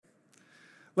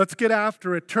Let's get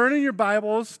after it. Turn in your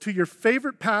Bibles to your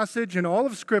favorite passage in all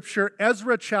of Scripture,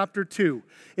 Ezra chapter 2.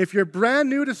 If you're brand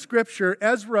new to Scripture,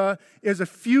 Ezra is a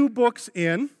few books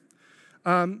in.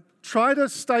 Try to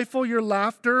stifle your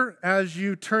laughter as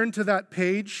you turn to that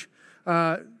page,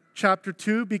 chapter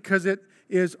 2, because it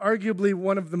is arguably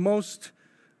one of the most,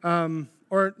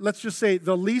 or let's just say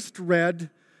the least read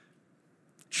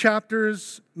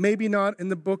chapters, maybe not in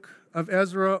the book of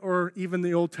Ezra or even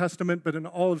the Old Testament, but in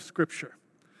all of Scripture.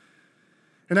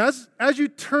 And as you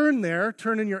turn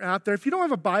in your app there, if you don't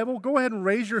have a Bible, go ahead and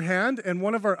raise your hand, and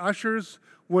one of our ushers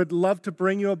would love to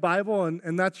bring you a Bible,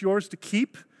 and that's yours to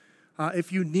keep.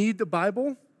 If you need the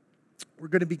Bible, we're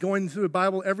going to be going through the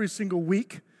Bible every single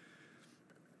week.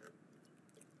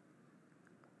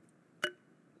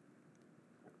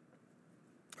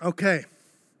 Okay,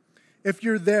 if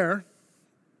you're there,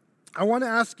 I want to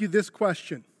ask you this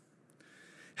question.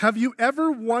 Have you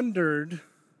ever wondered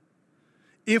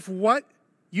if what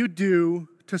you do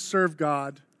to serve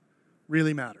God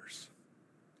really matters?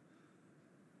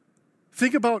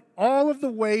 Think about all of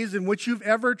the ways in which you've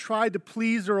ever tried to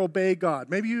please or obey God.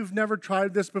 Maybe you've never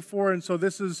tried this before, and so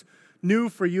this is new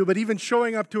for you, but even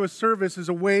showing up to a service is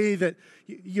a way that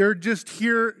you're just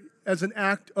here as an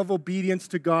act of obedience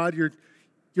to God.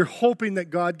 You're hoping that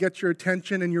God gets your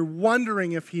attention, and you're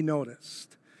wondering if He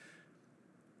noticed.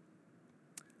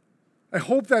 I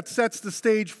hope that sets the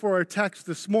stage for our text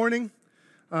this morning.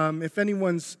 If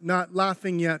anyone's not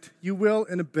laughing yet, you will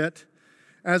in a bit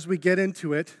as we get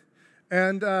into it.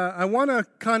 And I want to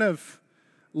kind of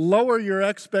lower your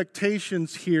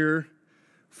expectations here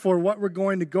for what we're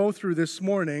going to go through this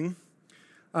morning.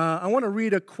 I want to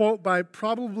read a quote by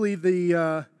probably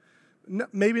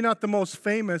maybe not the most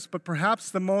famous, but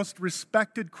perhaps the most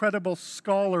respected, credible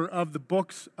scholar of the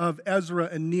books of Ezra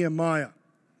and Nehemiah.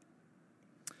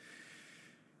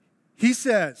 He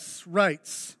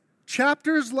writes,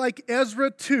 chapters like Ezra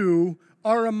 2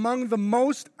 are among the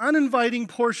most uninviting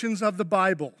portions of the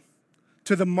Bible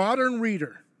to the modern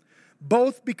reader,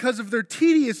 both because of their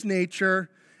tedious nature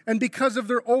and because of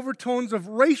their overtones of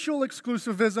racial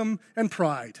exclusivism and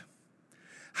pride.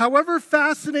 However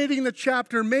fascinating the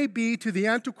chapter may be to the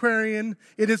antiquarian,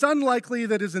 it is unlikely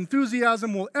that his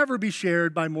enthusiasm will ever be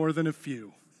shared by more than a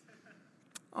few.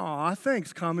 Aw,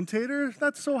 thanks, commentator.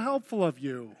 That's so helpful of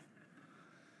you.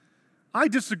 I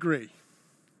disagree.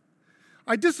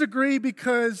 I disagree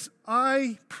because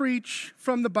I preach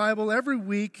from the Bible every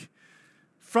week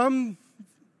from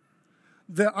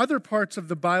the other parts of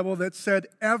the Bible that said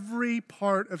every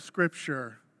part of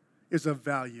Scripture is of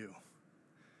value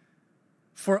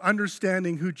for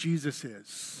understanding who Jesus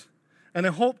is. And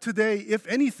I hope today, if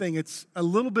anything, it's a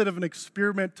little bit of an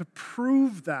experiment to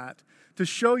prove that, to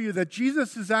show you that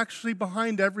Jesus is actually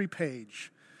behind every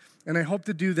page. And I hope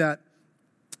to do that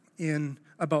in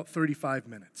about 35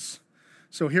 minutes.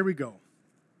 So here we go.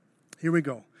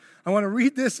 I want to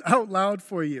read this out loud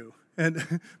for you.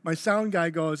 And my sound guy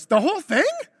goes, the whole thing?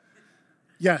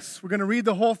 Yes, we're going to read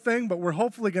the whole thing, but we're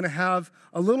hopefully going to have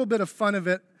a little bit of fun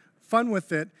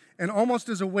with it, and almost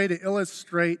as a way to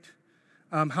illustrate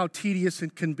how tedious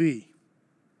it can be.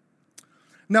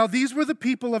 Now, these were the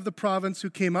people of the province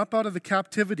who came up out of the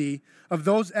captivity of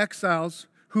those exiles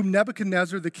whom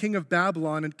Nebuchadnezzar, the king of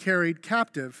Babylon, had carried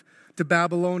captive to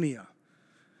Babylonia.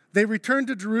 They returned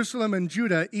to Jerusalem and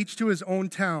Judah, each to his own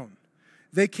town.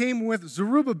 They came with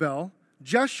Zerubbabel,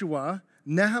 Jeshua,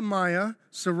 Nehemiah,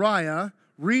 Sariah,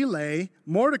 Relay,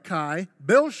 Mordecai,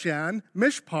 Bilshan,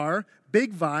 Mishpar,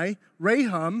 Bigvai,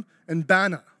 Rahum, and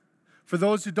Bana. For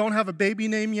those who don't have a baby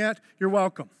name yet, you're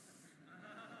welcome.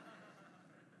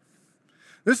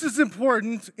 This is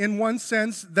important in one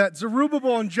sense that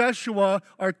Zerubbabel and Jeshua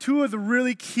are two of the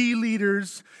really key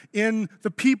leaders in the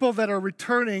people that are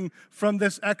returning from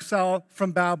this exile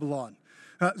from Babylon.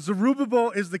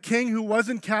 Zerubbabel is the king who was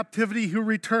in captivity who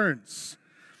returns.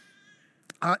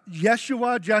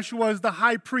 Jeshua is the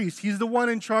high priest. He's the one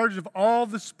in charge of all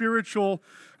the spiritual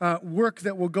work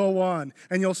that will go on.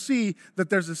 And you'll see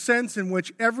that there's a sense in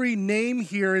which every name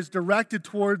here is directed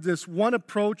toward this one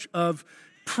approach of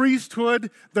priesthood.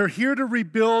 They're here to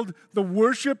rebuild the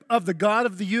worship of the God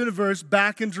of the universe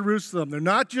back in Jerusalem. They're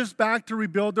not just back to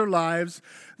rebuild their lives.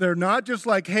 They're not just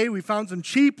like, hey, we found some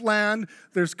cheap land.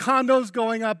 There's condos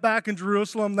going up back in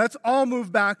Jerusalem. Let's all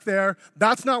move back there.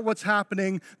 That's not what's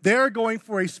happening. They're going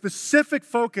for a specific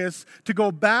focus to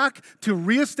go back to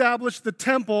reestablish the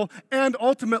temple and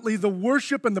ultimately the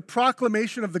worship and the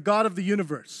proclamation of the God of the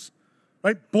universe.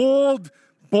 Right? Bold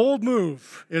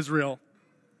move, Israel.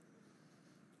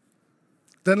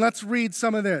 Then let's read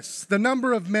some of this. The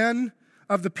number of men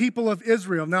of the people of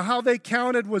Israel. Now, how they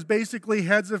counted was basically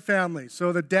heads of families,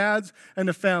 so the dads and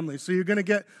the families. So you're going to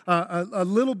get a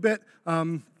little bit.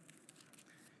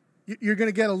 You're going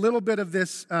to get a little bit of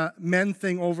this men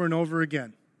thing over and over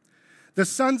again. The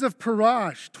sons of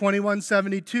Parash,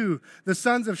 2172. The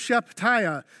sons of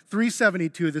Shephatiah,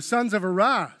 372. The sons of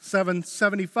Arah,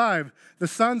 775. The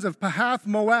sons of Pahath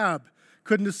Moab,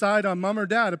 couldn't decide on mom or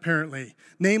dad apparently.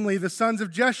 Namely, the sons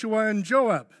of Jeshua and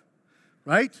Joab,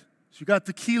 right? So you got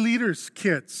the key leaders'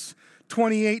 kids,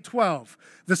 2812.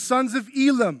 The sons of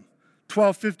Elam,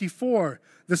 1254.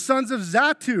 The sons of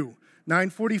Zatu,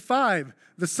 945.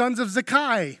 The sons of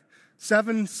Zakai,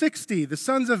 760. The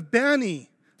sons of Bani,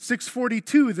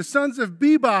 642. The sons of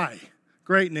Bebai,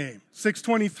 great name,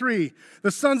 623.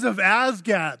 The sons of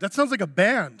Azgad, that sounds like a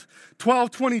band,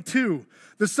 1222.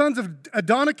 The sons of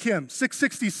Adonikim,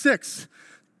 666,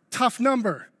 tough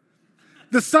number.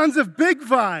 The sons of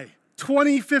Bigvai,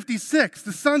 2056.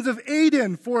 The sons of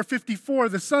Aden, 454.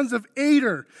 The sons of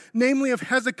Ader, namely of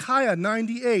Hezekiah,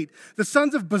 98. The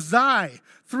sons of Bazai,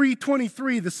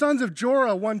 323. The sons of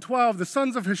Jorah, 112. The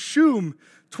sons of Hashum,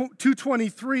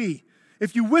 223.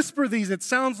 If you whisper these, it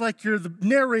sounds like you're the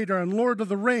narrator on Lord of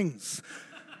the Rings.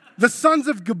 The sons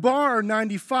of Gebar,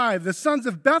 95. The sons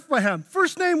of Bethlehem,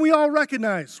 first name we all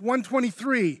recognize,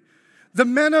 123. The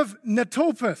men of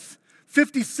Netopheth,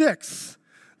 56.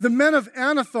 The men of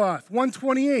Anathoth,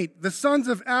 128. The sons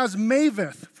of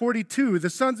Azmaveth, 42. The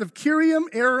sons of Kiriam,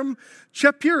 Aram,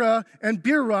 Chephira, and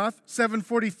Beeroth,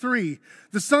 743.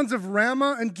 The sons of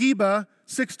Ramah and Geba,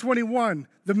 621.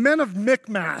 The men of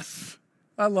Michmas,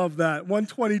 I love that,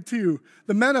 122.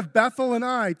 The men of Bethel and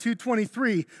Ai,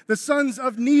 223. The sons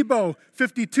of Nebo,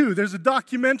 52. There's a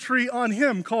documentary on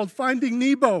him called Finding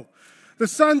Nebo. The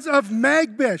sons of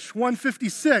Magbish,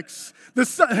 156.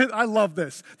 I love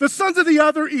this. The sons of the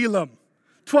other Elam,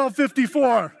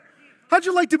 1254. How'd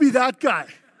you like to be that guy?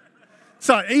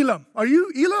 Sorry, Elam. Are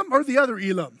you Elam or the other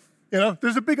Elam? You know,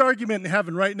 there's a big argument in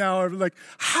heaven right now of like,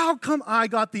 how come I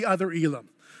got the other Elam,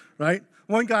 right?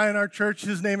 One guy in our church,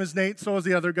 his name is Nate, so is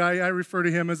the other guy. I refer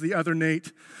to him as the other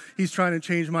Nate. He's trying to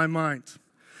change my mind.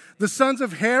 The sons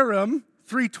of Haram,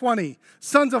 320.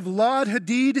 Sons of Lod,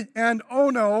 Hadid, and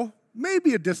Ono,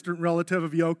 maybe a distant relative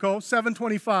of Yoko,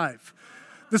 725.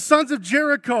 The sons of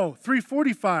Jericho,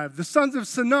 345. The sons of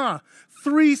Sanah,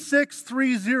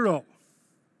 3630.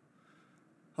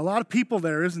 A lot of people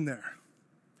there, isn't there?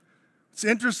 What's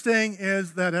interesting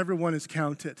is that everyone is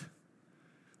counted.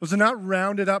 Those are not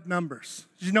rounded up numbers.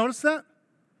 Did you notice that?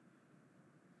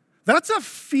 That's a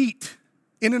feat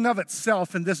in and of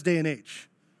itself in this day and age,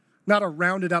 not a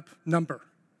rounded up number.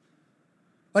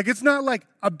 Like, it's not like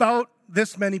about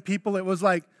this many people. It was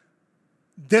like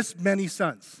this many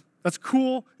sons. That's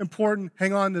cool, important.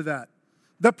 Hang on to that.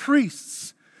 The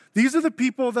priests. These are the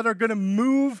people that are going to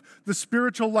move the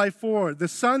spiritual life forward. The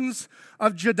sons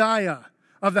of Jediah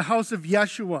of the house of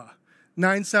Yeshua,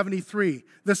 973.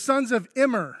 The sons of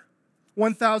Immer,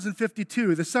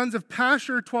 1052. The sons of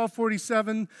Pashur,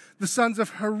 1247. The sons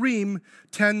of Harim,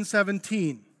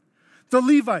 1017. The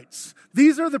Levites.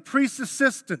 These are the priest's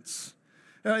assistants.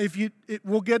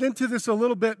 We'll get into this a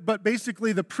little bit, but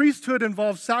basically the priesthood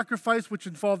involves sacrifice, which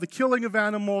involved the killing of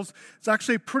animals. It's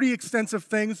actually a pretty extensive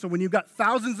thing, so when you've got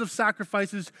thousands of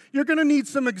sacrifices, you're going to need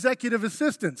some executive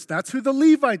assistants. That's who the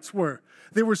Levites were.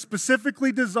 They were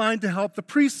specifically designed to help the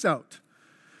priests out.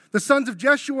 The sons of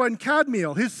Jeshua and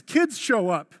Kadmiel, his kids show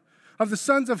up. Of the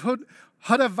sons of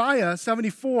Hodaviah,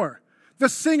 74. The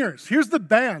singers, here's the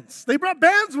bands. They brought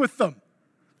bands with them.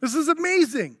 This is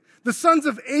amazing. The sons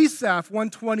of Asaph,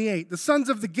 128. The sons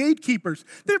of the gatekeepers,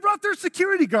 they brought their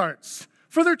security guards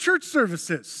for their church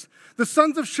services. The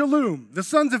sons of Shalom, the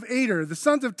sons of Ader, the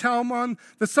sons of Talmon,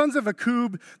 the sons of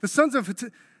Akub, the sons of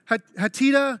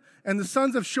Hatita, and the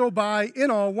sons of Shobai,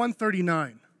 in all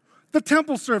 139. The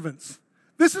temple servants,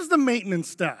 this is the maintenance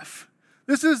staff.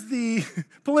 This is the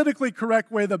politically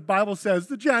correct way the Bible says,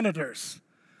 the janitors.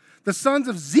 The sons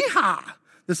of Ziha,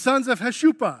 the sons of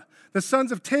Hashupah, the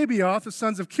sons of Tabioth, the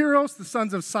sons of Kiros, the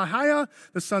sons of Sahiah,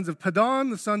 the sons of Padon,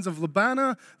 the sons of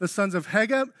Labana, the sons of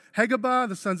Hegabah,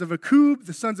 the sons of Akub,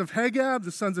 the sons of Hagab,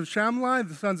 the sons of Shamlai,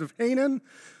 the sons of Hanan,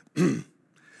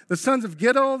 the sons of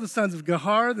Giddel, the sons of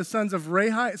Gahar, the sons of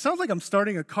Rehi. It sounds like I'm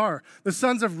starting a car. The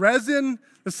sons of Rezin,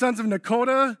 the sons of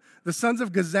Nakoda, the sons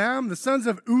of Gazam, the sons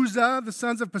of Uzzah, the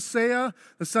sons of Paseah,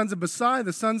 the sons of Basai,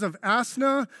 the sons of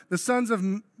Asna, the sons of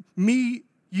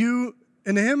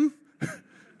Me-U-Anim.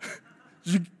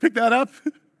 Did you pick that up?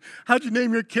 How'd you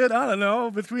name your kid? I don't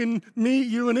know. Between me,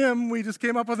 you, and him, we just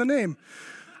came up with a name.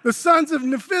 The sons of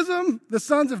Nephizim, the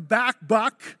sons of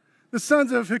Bakbuk, the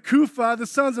sons of Hakupha, the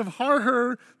sons of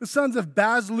Harhur, the sons of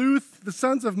Bazluth, the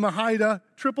sons of Mahida.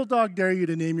 Triple dog dare you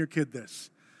to name your kid this.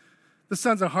 The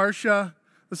sons of Harsha,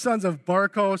 the sons of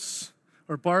Barkos,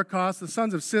 the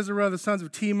sons of Sisera, the sons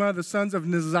of Tema, the sons of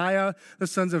Neziah, the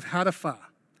sons of Hadaphah.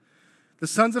 The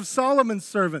sons of Solomon's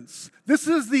servants. This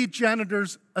is the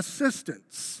janitor's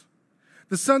assistants.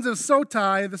 The sons of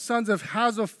Sotai, the sons of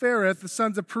Hazophereth, the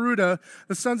sons of Peruda,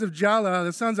 the sons of Jala,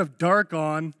 the sons of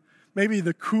Darkon, maybe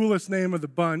the coolest name of the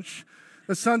bunch,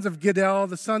 the sons of Giddel,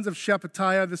 the sons of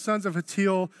Shephatiah, the sons of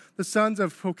Hatil, the sons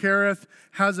of Pokereth,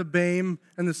 Hazabaim,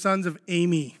 and the sons of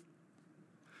Amy.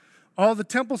 All the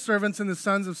temple servants and the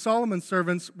sons of Solomon's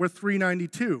servants were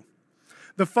 392.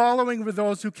 The following were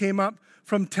those who came up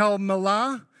from Tel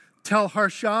Melah, Tel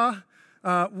Harsha,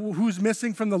 who's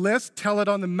missing from the list, Telet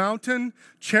on the mountain,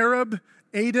 Cherub,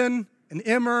 Aden, and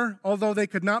Immer, although they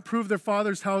could not prove their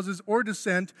father's houses or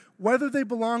descent, whether they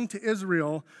belonged to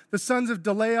Israel, the sons of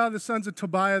Delaiah, the sons of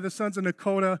Tobiah, the sons of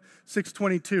Nekoda,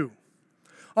 622.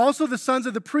 Also the sons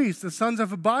of the priests, the sons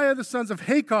of Abiah, the sons of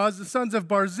Hakaz, the sons of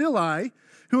Barzillai,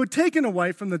 who had taken a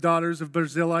wife from the daughters of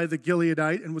Barzillai the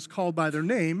Gileadite and was called by their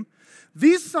name.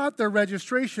 These sought their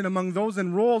registration among those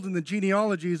enrolled in the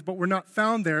genealogies, but were not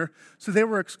found there, so they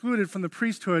were excluded from the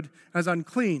priesthood as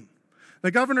unclean.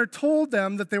 The governor told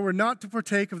them that they were not to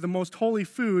partake of the most holy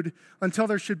food until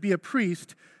there should be a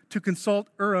priest to consult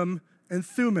Urim and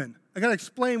Thummim. I got to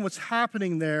explain what's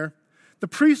happening there. The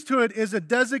priesthood is a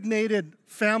designated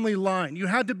family line. You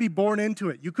had to be born into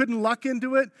it. You couldn't luck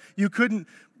into it. You couldn't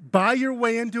buy your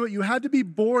way into it. You had to be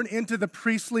born into the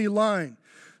priestly line.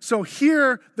 So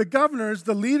here, the governors,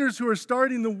 the leaders who are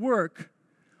starting the work,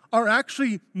 are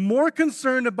actually more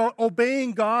concerned about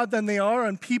obeying God than they are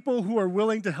on people who are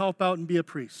willing to help out and be a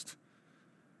priest.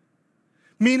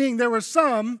 Meaning there were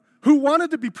some who wanted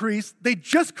to be priests, they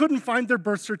just couldn't find their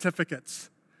birth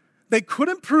certificates. They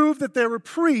couldn't prove that they were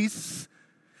priests,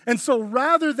 and so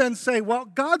rather than say, well,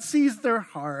 God sees their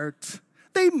heart,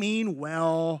 they mean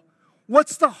well,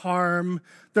 what's the harm?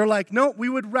 They're like, no, we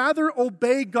would rather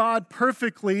obey God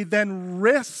perfectly than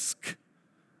risk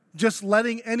just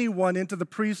letting anyone into the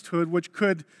priesthood, which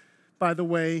could, by the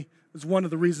way, is one of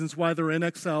the reasons why they're in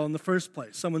exile in the first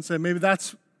place. Someone said maybe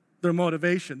that's their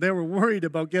motivation. They were worried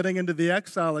about getting into the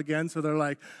exile again, so they're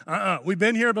like, we've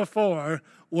been here before.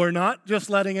 We're not just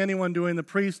letting anyone doing the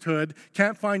priesthood.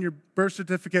 Can't find your birth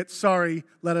certificate. Sorry,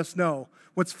 let us know.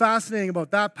 What's fascinating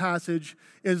about that passage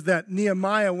is that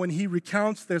Nehemiah, when he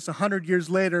recounts this 100 years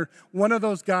later, one of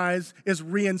those guys is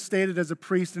reinstated as a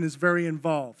priest and is very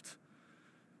involved.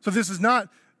 So this is not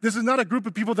a group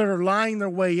of people that are lying their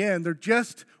way in. They're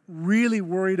just really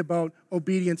worried about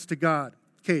obedience to God.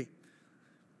 Okay.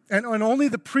 And only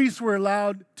the priests were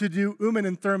allowed to do Urim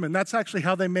and Thummim. That's actually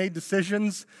how they made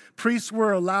decisions. Priests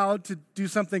were allowed to do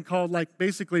something called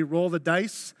basically roll the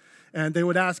dice. And they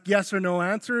would ask yes or no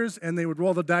answers, and they would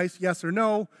roll the dice, yes or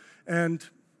no. And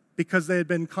because they had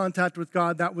been in contact with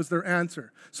God, that was their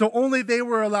answer. So only they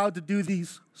were allowed to do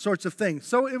these sorts of things.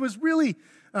 So it was really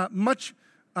much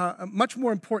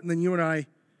more important than you and I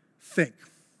think.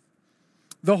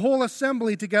 The whole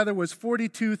assembly together was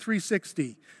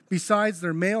 42,360, besides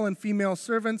their male and female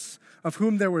servants, of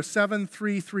whom there were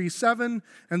 7,337,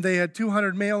 and they had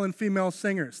 200 male and female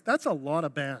singers. That's a lot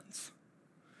of bands.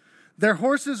 Their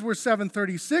horses were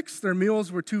 736, their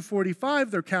mules were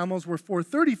 245, their camels were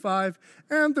 435,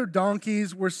 and their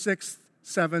donkeys were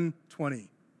 720.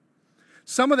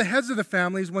 Some of the heads of the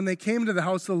families, when they came to the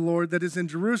house of the Lord that is in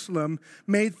Jerusalem,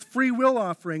 made free will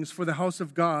offerings for the house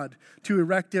of God to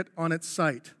erect it on its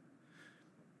site.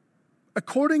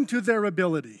 According to their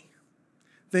ability,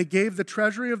 they gave the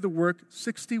treasury of the work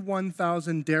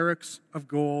 61,000 derricks of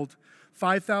gold,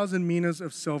 5,000 minas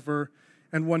of silver,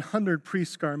 and 100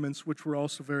 priest garments, which were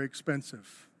also very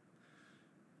expensive.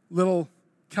 Little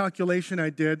calculation I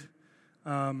did.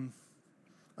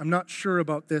 I'm not sure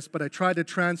about this, but I tried to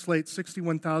translate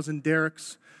 61,000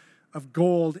 derricks of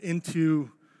gold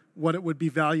into what it would be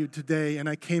valued today, and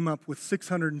I came up with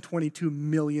 $622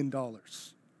 million.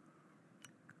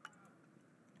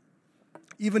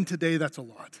 Even today, that's a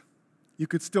lot. You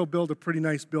could still build a pretty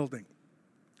nice building.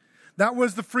 That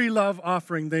was the free love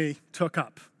offering they took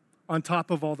up, on top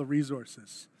of all the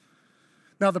resources.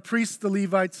 Now the priests, the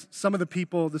Levites, some of the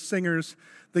people, the singers,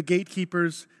 the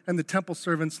gatekeepers, and the temple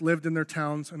servants lived in their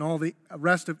towns, and all the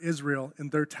rest of Israel in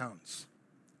their towns.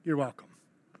 You're welcome.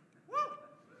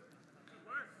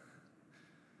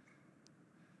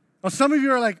 Now some of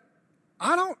you are like,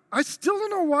 I still don't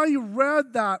know why you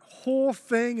read that whole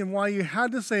thing and why you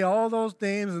had to say all those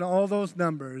names and all those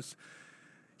numbers.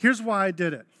 Here's why I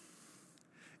did it.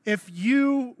 If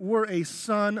you were a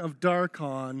son of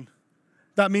Darkon,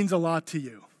 that means a lot to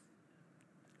you,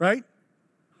 right?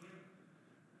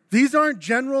 These aren't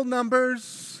general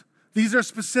numbers. These are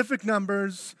specific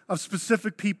numbers of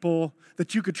specific people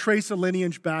that you could trace a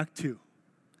lineage back to.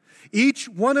 Each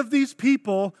one of these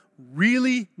people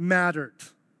really mattered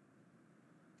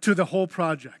to the whole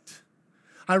project.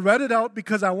 I read it out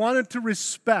because I wanted to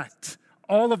respect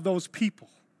all of those people.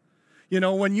 You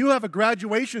know, when you have a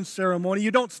graduation ceremony,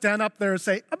 you don't stand up there and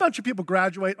say, a bunch of people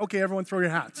graduate, okay, everyone throw your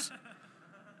hats.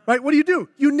 Right? What do?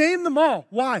 You name them all.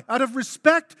 Why? Out of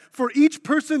respect for each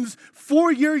person's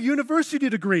 4-year university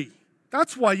degree.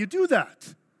 That's why you do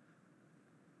that.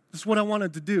 That's what I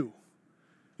wanted to do,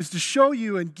 is to show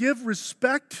you and give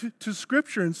respect to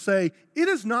Scripture and say, it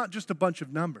is not just a bunch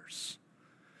of numbers.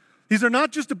 These are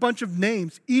not just a bunch of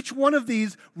names. Each one of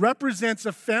these represents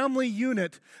a family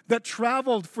unit that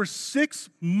traveled for 6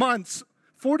 months,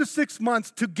 4 to 6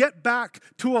 months, to get back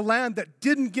to a land that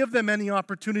didn't give them any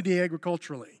opportunity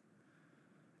agriculturally.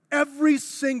 Every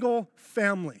single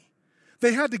family.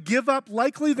 They had to give up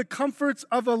likely the comforts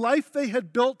of a life they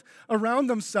had built around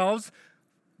themselves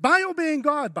by obeying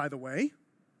God, by the way.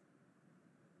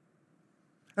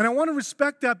 And I want to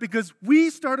respect that because we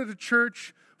started a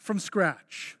church from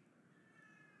scratch.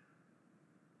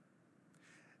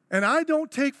 And I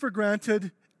don't take for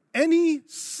granted any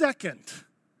second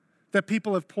that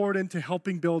people have poured into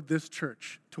helping build this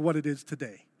church to what it is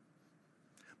today.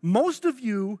 Most of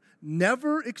you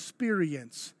never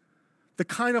experience the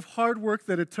kind of hard work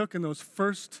that it took in those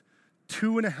first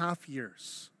 2.5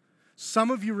 years.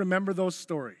 Some of you remember those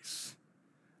stories.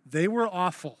 They were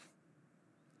awful.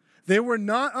 They were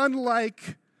not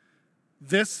unlike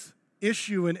this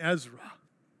issue in Ezra.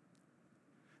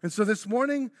 And so this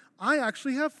morning, I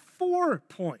actually have 4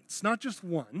 points, not just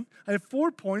one. I have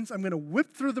 4 points. I'm going to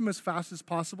whip through them as fast as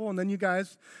possible, and then you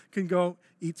guys can go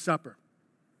eat supper.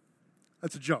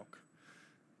 That's a joke.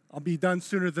 I'll be done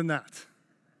sooner than that.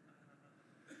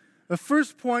 The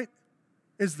first point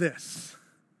is this.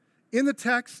 In the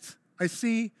text, I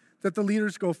see that the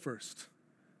leaders go first.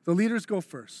 The leaders go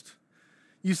first.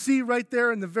 You see right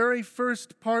there in the very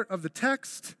first part of the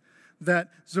text that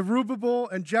Zerubbabel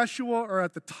and Jeshua are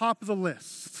at the top of the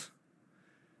list.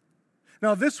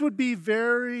 Now, this would be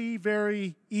very,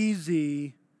 very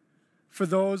easy for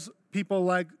those people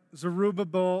like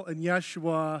Zerubbabel and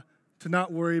Yeshua to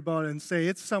not worry about it and say,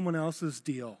 it's someone else's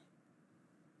deal.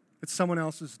 It's someone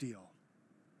else's deal.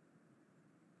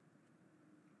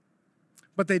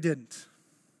 But they didn't.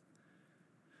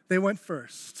 They went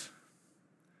first.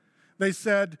 They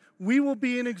said, we will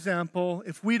be an example.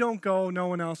 If we don't go, no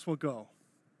one else will go.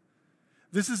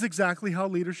 This is exactly how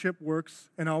leadership works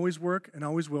and always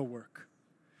will work.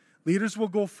 Leaders will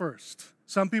go first.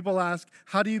 Some people ask,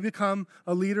 how do you become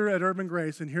a leader at Urban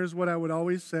Grace? And here's what I would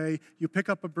always say. You pick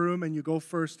up a broom and you go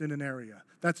first in an area.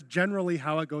 That's generally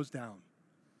how it goes down.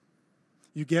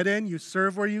 You get in, you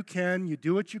serve where you can, you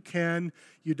do what you can.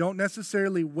 You don't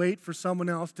necessarily wait for someone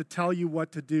else to tell you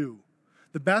what to do.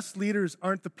 The best leaders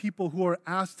aren't the people who are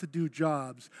asked to do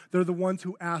jobs. They're the ones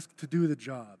who ask to do the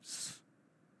jobs.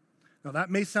 Now, that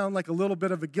may sound like a little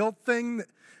bit of a guilt thing,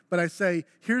 but I say,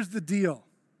 here's the deal.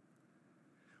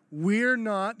 We're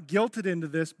not guilted into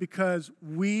this because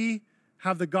we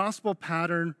have the gospel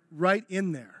pattern right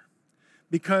in there.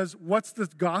 Because what's the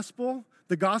gospel?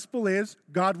 The gospel is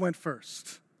God went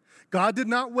first. God did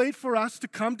not wait for us to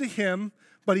come to him,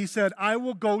 but he said, I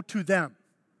will go to them.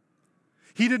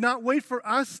 He did not wait for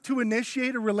us to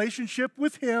initiate a relationship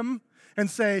with him and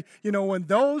say, you know, when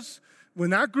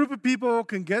that group of people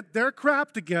can get their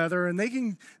crap together and they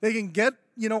can get,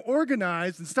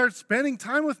 organized and start spending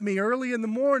time with me early in the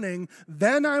morning,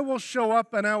 then I will show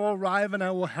up and I will arrive and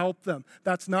I will help them.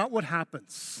 That's not what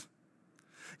happens.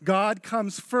 God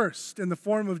comes first in the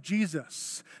form of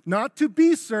Jesus, not to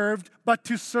be served, but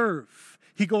to serve.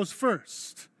 He goes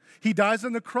first. He dies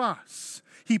on the cross.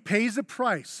 He pays a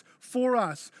price for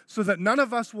us so that none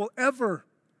of us will ever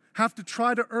have to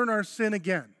try to earn our sin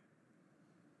again.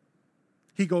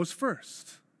 He goes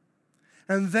first.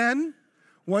 And then,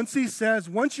 once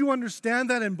you understand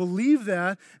that and believe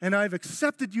that, and I've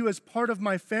accepted you as part of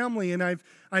my family, and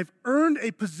I've earned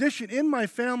a position in my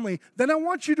family, then I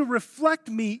want you to reflect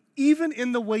me even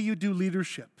in the way you do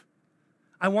leadership.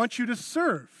 I want you to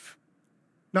serve,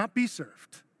 not be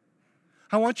served.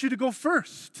 I want you to go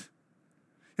first.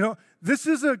 This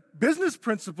is a business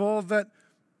principle that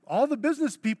all the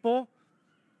business people,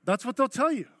 that's what they'll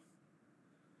tell you.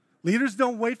 Leaders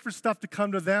don't wait for stuff to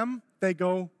come to them. They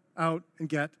go out and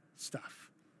get stuff.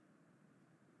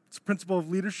 It's a principle of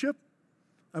leadership.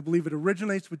 I believe it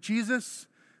originates with Jesus,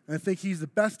 and I think he's the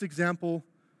best example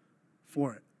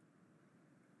for it.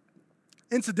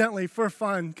 Incidentally, for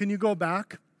fun, can you go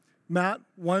back, Matt,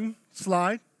 one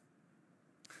slide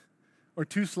or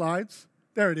two slides?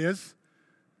 There it is.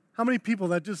 How many people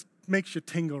that just makes you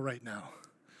tingle right now?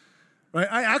 Right?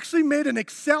 I actually made an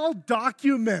Excel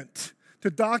document to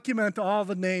document all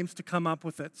the names to come up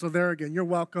with it. So there again, you're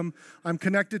welcome. I'm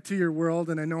connected to your world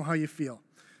and I know how you feel.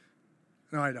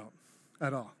 No, I don't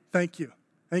at all. Thank you.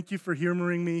 Thank you for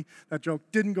humoring me. That joke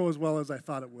didn't go as well as I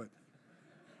thought it would.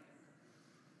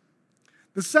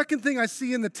 The second thing I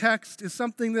see in the text is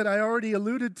something that I already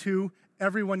alluded to.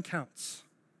 Everyone counts.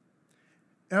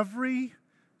 Every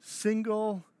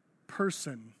single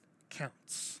person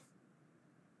counts.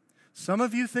 Some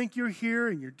of you think you're here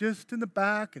and you're just in the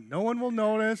back and no one will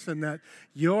notice and that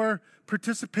your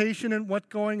participation in what's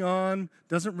going on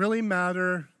doesn't really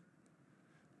matter.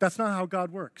 That's not how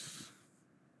God works.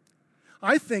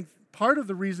 I think part of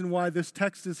the reason why this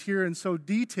text is here and so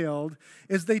detailed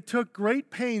is they took great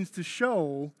pains to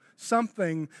show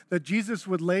something that Jesus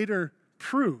would later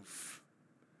prove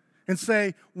and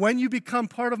say, when you become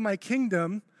part of my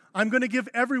kingdom, I'm going to give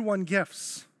everyone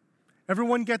gifts.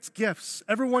 Everyone gets gifts.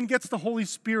 Everyone gets the Holy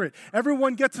Spirit.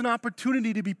 Everyone gets an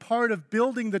opportunity to be part of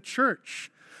building the church.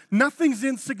 Nothing's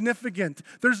insignificant.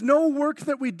 There's no work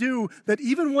that we do that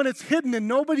even when it's hidden and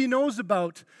nobody knows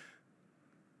about,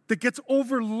 that gets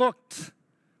overlooked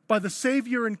by the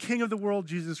Savior and King of the world,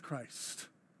 Jesus Christ.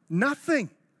 Nothing.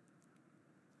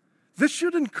 This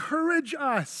should encourage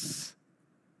us.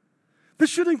 This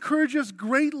should encourage us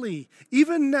greatly.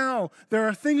 Even now, there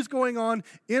are things going on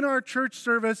in our church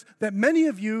service that many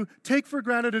of you take for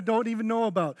granted and don't even know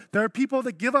about. There are people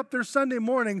that give up their Sunday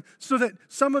morning so that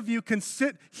some of you can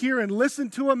sit here and listen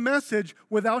to a message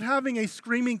without having a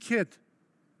screaming kid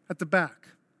at the back.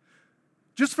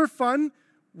 Just for fun,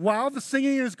 while the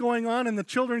singing is going on and the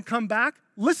children come back,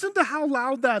 listen to how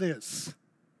loud that is.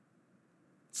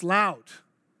 It's loud.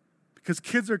 Because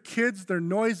kids are kids, they're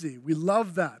noisy. We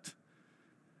love that.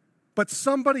 But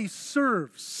somebody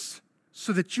serves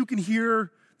so that you can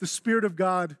hear the Spirit of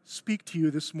God speak to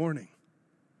you this morning.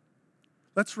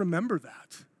 Let's remember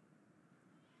that.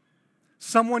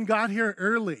 Someone got here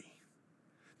early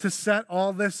to set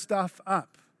all this stuff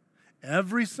up.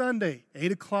 Every Sunday,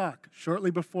 8 o'clock,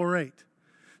 shortly before 8.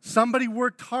 Somebody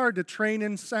worked hard to train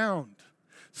in sound.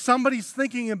 Somebody's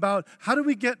thinking about, how do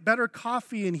we get better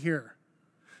coffee in here?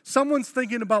 Someone's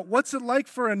thinking about, what's it like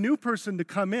for a new person to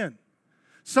come in?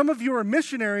 Some of you are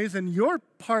missionaries, and your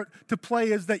part to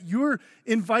play is that you're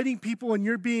inviting people and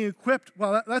you're being equipped.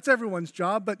 Well, that's everyone's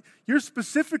job, but you're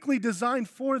specifically designed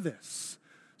for this.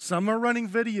 Some are running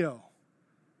video.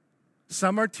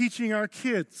 Some are teaching our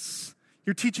kids.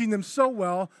 You're teaching them so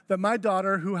well that my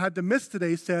daughter, who had to miss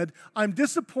today, said, I'm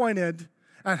disappointed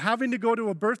at having to go to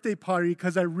a birthday party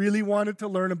because I really wanted to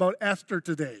learn about Esther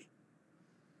today.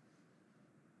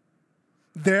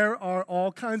 There are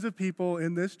all kinds of people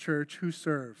in this church who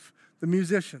serve. The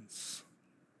musicians,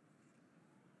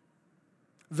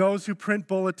 those who print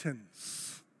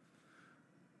bulletins.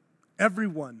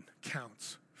 Everyone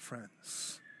counts,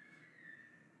 friends.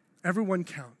 Everyone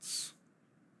counts.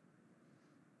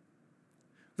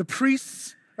 The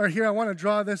priests are here. I want to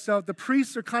draw this out. The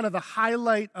priests are kind of the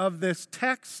highlight of this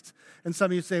text. And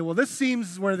some of you say, well, this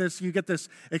seems where you get this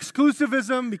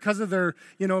exclusivism because of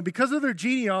their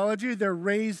genealogy. They're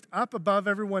raised up above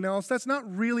everyone else. That's not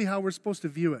really how we're supposed to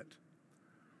view it.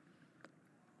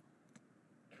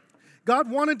 God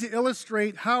wanted to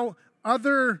illustrate how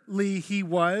otherly he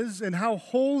was and how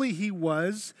holy he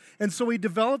was. And so he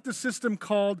developed a system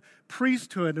called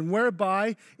priesthood, and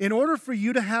whereby in order for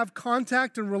you to have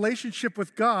contact and relationship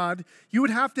with God, you would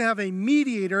have to have a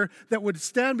mediator that would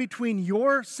stand between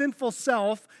your sinful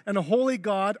self and a holy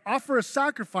God, offer a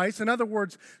sacrifice. In other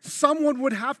words, someone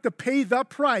would have to pay the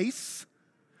price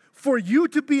for you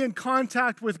to be in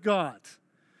contact with God.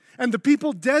 And the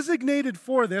people designated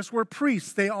for this were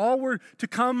priests. They all were to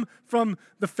come from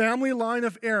the family line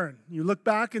of Aaron. You look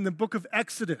back in the book of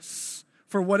Exodus.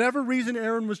 For whatever reason,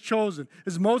 Aaron was chosen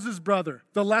as Moses' brother,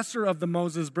 the lesser of the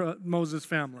Moses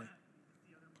family.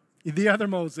 The other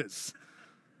Moses.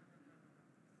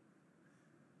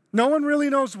 No one really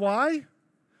knows why.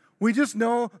 We just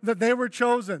know that they were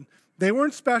chosen. They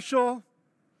weren't special.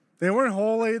 They weren't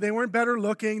holy. They weren't better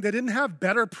looking. They didn't have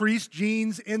better priest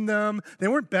genes in them. They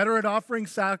weren't better at offering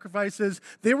sacrifices.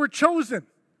 They were chosen.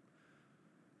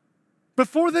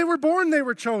 Before they were born, they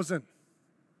were chosen.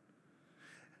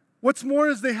 What's more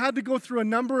is they had to go through a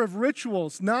number of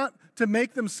rituals, not to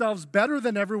make themselves better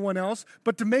than everyone else,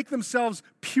 but to make themselves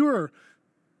pure,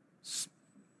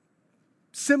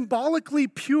 symbolically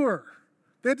pure.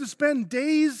 They had to spend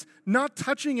days not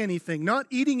touching anything, not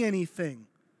eating anything.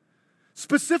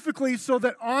 specifically so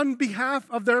that on behalf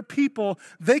of their people,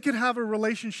 they could have a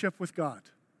relationship with God.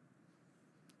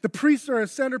 The priests are a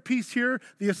centerpiece here,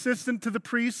 the assistant to the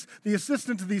priests, the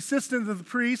assistant to the assistant of the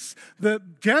priests, the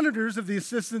janitors of the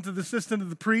assistant to the assistant of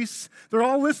the priests. They're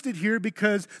all listed here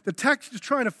because the text is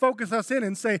trying to focus us in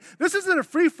and say, this isn't a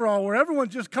free-for-all where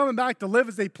everyone's just coming back to live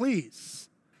as they please.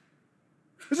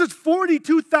 This is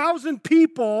 42,000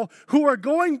 people who are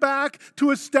going back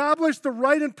to establish the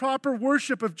right and proper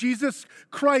worship of Jesus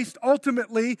Christ,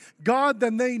 ultimately, God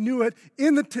than they knew it,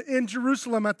 in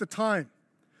Jerusalem at the time.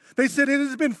 They said, it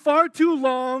has been far too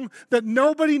long that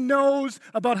nobody knows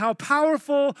about how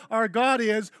powerful our God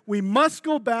is. We must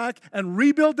go back and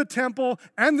rebuild the temple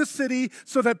and the city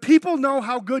so that people know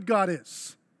how good God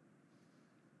is.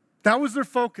 That was their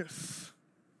focus.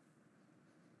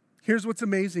 Here's what's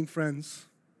amazing, friends.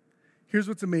 Here's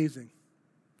what's amazing.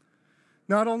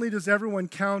 Not only does everyone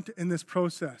count in this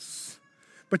process,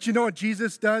 but you know what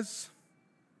Jesus does?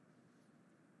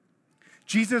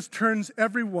 Jesus turns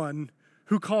everyone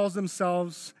who calls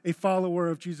themselves a follower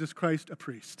of Jesus Christ a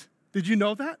priest. Did you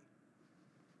know that?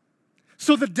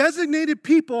 So the designated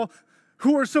people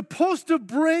who are supposed to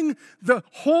bring the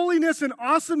holiness and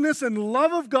awesomeness and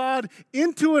love of God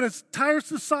into an entire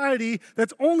society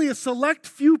that's only a select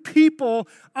few people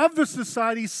of the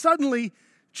society, suddenly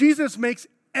Jesus makes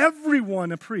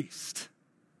everyone a priest.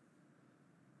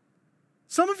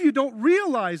 Some of you don't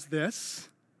realize this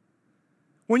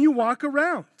when you walk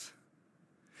around.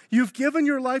 You've given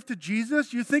your life to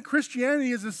Jesus. You think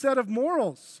Christianity is a set of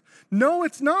morals. No,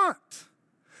 it's not.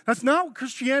 That's not what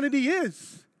Christianity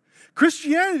is.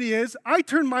 Christianity is, I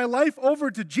turn my life over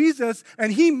to Jesus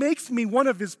and he makes me one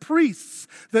of his priests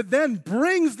that then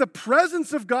brings the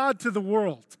presence of God to the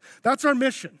world. That's our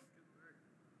mission.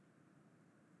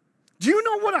 Do you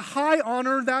know what a high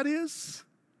honor that is?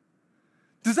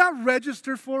 Does that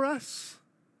register for us?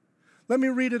 Let me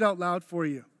read it out loud for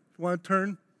you. You want to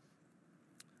turn?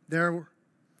 There.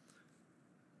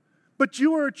 But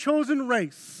you are a chosen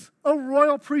race, a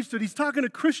royal priesthood. He's talking to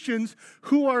Christians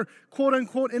who are, quote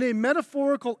unquote, in a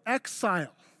metaphorical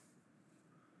exile.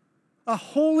 A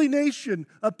holy nation,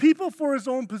 a people for his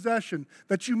own possession,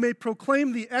 that you may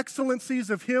proclaim the excellencies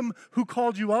of him who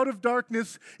called you out of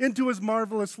darkness into his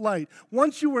marvelous light.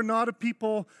 Once you were not a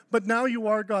people, but now you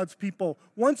are God's people.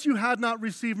 Once you had not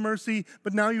received mercy,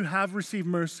 but now you have received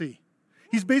mercy.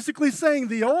 He's basically saying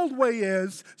the old way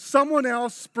is someone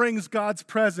else brings God's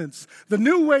presence. The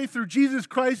new way through Jesus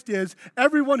Christ is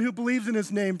everyone who believes in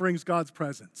his name brings God's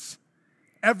presence.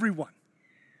 Everyone.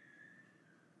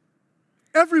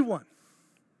 Everyone.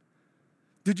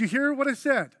 Did you hear what I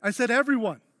said? I said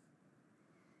everyone.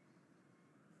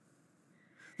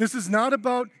 This is not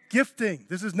about gifting.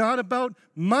 This is not about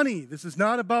money. This is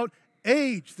not about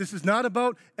age. This is not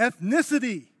about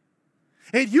ethnicity.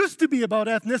 It used to be about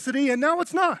ethnicity, and now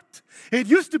it's not. It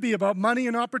used to be about money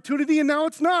and opportunity, and now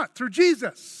it's not, through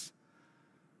Jesus.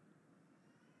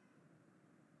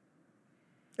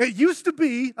 It used to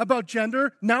be about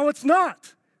gender, now it's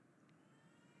not.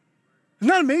 Isn't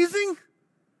that amazing?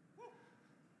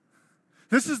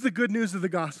 This is the good news of the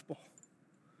gospel.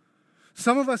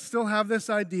 Some of us still have this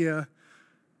idea,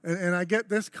 and I get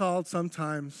this called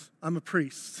sometimes, I'm a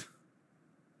priest.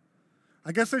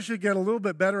 I guess I should get a little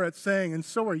bit better at saying, and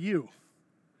so are you,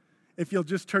 if you'll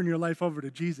just turn your life over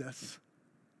to Jesus.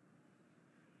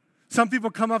 Some people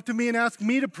come up to me and ask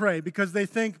me to pray because they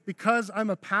think because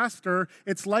I'm a pastor,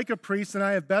 it's like a priest and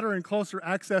I have better and closer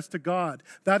access to God.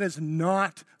 That is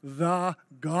not the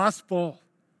gospel.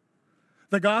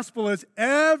 The gospel is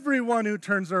everyone who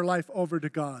turns their life over to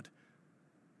God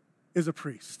is a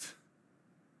priest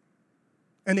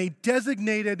and a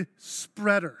designated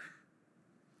spreader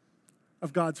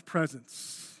of God's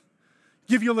presence.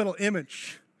 Give you a little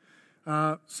image.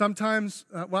 Sometimes,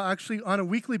 actually on a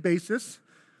weekly basis,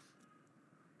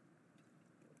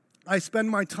 I spend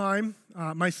my time,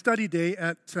 my study day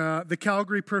at the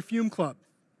Calgary Perfume Club,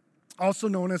 also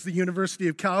known as the University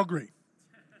of Calgary.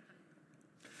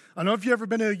 I don't know if you've ever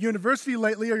been to a university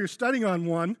lately or you're studying on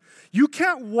one. You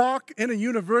can't walk in a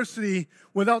university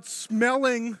without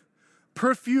smelling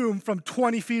perfume from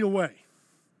 20 feet away.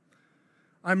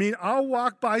 I mean, I'll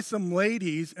walk by some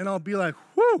ladies and I'll be like,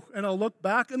 whew, and I'll look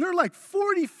back and they're like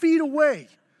 40 feet away.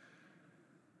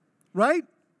 Right?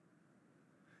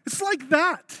 It's like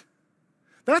that.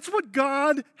 That's what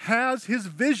God has his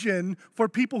vision for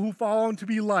people who follow him to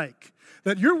be like.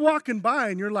 That you're walking by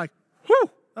and you're like, whew,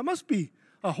 that must be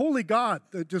a holy God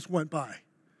that just went by.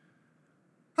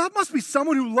 That must be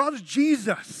someone who loves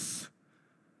Jesus.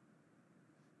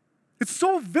 It's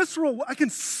so visceral, I can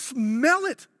smell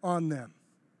it on them.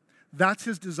 That's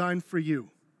his design for you.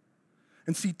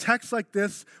 And see, texts like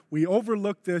this, we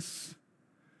overlook this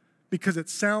because it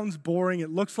sounds boring. It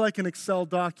looks like an Excel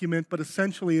document, but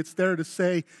essentially it's there to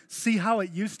say, see how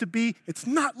it used to be? It's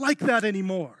not like that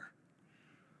anymore.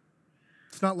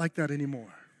 It's not like that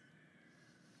anymore.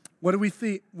 What do we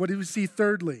see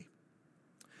thirdly?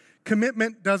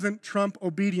 Commitment doesn't trump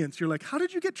obedience. You're like, how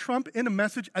did you get Trump in a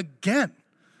message again?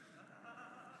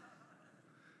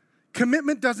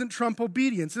 Commitment doesn't trump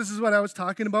obedience. This is what I was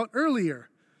talking about earlier.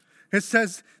 It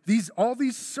says, all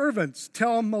these servants,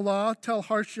 tell Malah, tell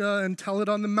Harsha, and tell it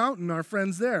on the mountain, our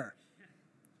friends there.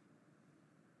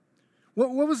 What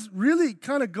was really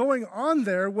kind of going on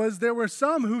there were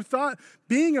some who thought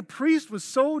being a priest was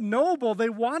so noble. They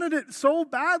wanted it so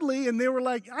badly, and they were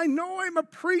like, I know I'm a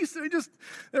priest.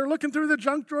 They're looking through the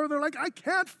junk drawer. They're like, I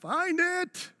can't find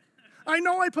it. I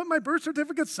know I put my birth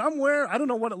certificate somewhere. I don't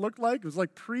know what it looked like. It was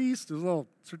like priest. It was a little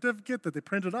certificate that they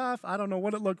printed off. I don't know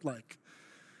what it looked like.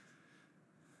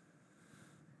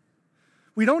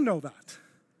 We don't know that.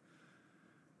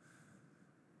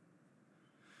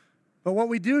 But what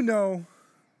we do know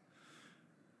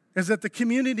is that the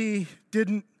community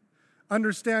didn't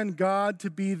understand God to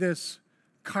be this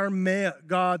karma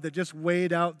God that just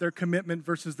weighed out their commitment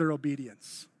versus their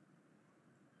obedience.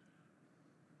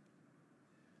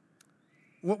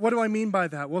 What do I mean by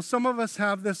that? Well, some of us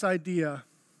have this idea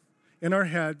in our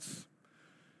heads.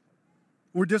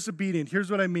 We're disobedient. Here's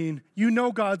what I mean. You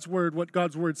know God's word, what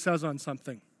God's word says on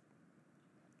something.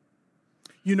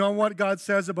 You know what God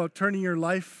says about turning your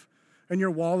life and your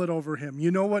wallet over him.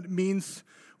 You know what it means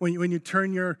when you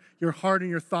turn your heart and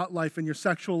your thought life and your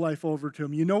sexual life over to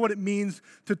him. You know what it means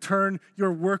to turn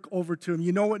your work over to him.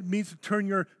 You know what it means to turn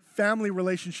your family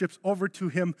relationships over to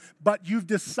him, but you've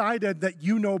decided that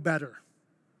you know better.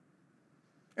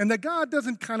 And that God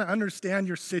doesn't kind of understand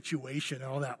your situation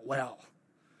all that well.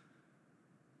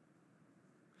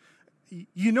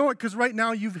 You know it because right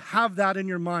now you have that in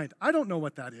your mind. I don't know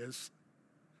what that is.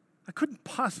 I couldn't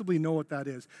possibly know what that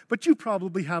is. But you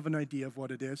probably have an idea of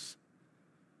what it is.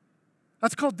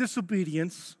 That's called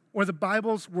disobedience, or the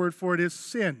Bible's word for it is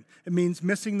sin. It means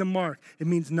missing the mark. It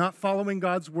means not following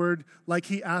God's word like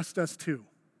he asked us to.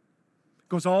 It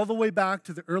goes all the way back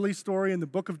to the early story in the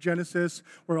book of Genesis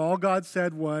where all God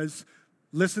said was,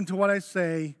 listen to what I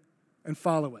say and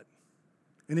follow it.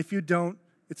 And if you don't,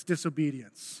 it's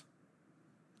disobedience.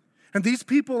 And these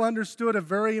people understood a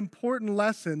very important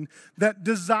lesson that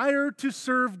desire to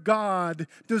serve God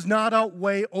does not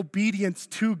outweigh obedience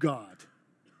to God.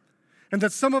 And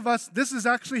that some of us, this is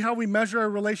actually how we measure our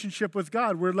relationship with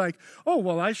God. We're like, oh,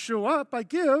 well, I show up, I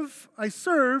give, I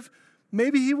serve.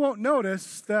 Maybe he won't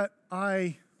notice that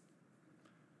I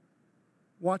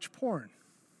watch porn.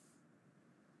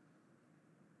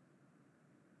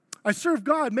 I serve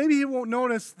God. Maybe he won't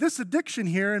notice this addiction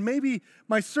here, and maybe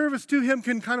my service to him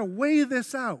can kind of weigh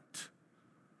this out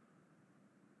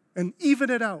and even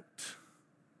it out.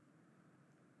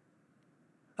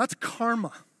 That's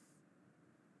karma.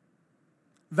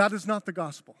 That is not the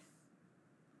gospel.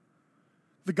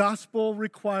 The gospel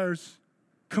requires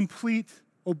complete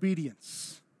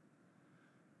obedience.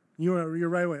 You're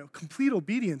right away. Complete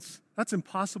obedience, that's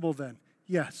impossible then.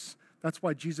 Yes, that's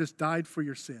why Jesus died for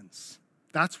your sins.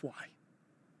 That's why.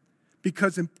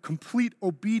 Because in complete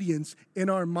obedience in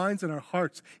our minds and our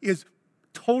hearts is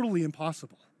totally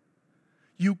impossible.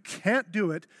 You can't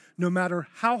do it no matter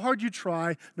how hard you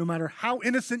try, no matter how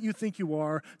innocent you think you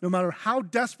are, no matter how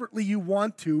desperately you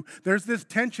want to. There's this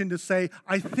tension to say,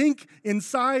 I think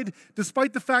inside,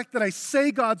 despite the fact that I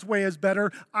say God's way is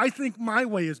better, I think my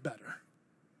way is better.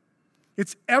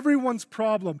 It's everyone's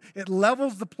problem. It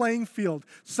levels the playing field.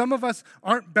 Some of us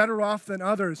aren't better off than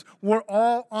others. We're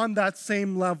all on that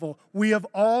same level. We have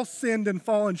all sinned and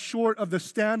fallen short of the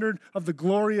standard of the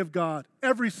glory of God.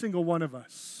 Every single one of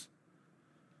us.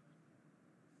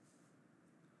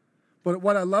 But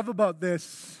what I love about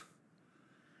this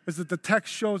is that the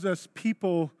text shows us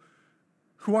people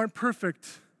who aren't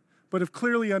perfect, but have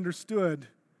clearly understood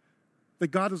that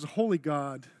God is a holy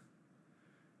God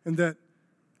and that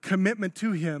commitment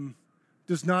to him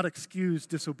does not excuse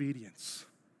disobedience.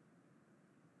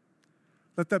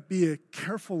 Let that be a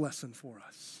careful lesson for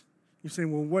us. You're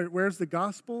saying, well, where's the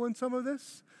gospel in some of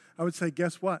this? I would say,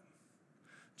 guess what?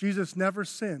 Jesus never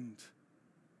sinned,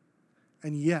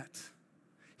 and yet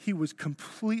he was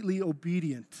completely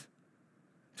obedient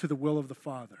to the will of the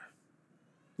Father.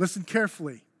 Listen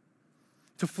carefully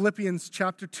to Philippians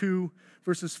chapter 2,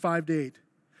 verses 5 to 8.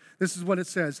 This is what it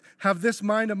says. Have this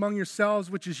mind among yourselves,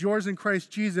 which is yours in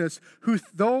Christ Jesus, who,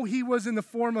 though he was in the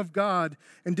form of God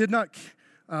and did not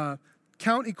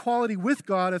count equality with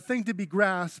God a thing to be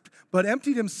grasped, but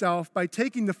emptied himself by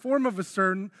taking the form of a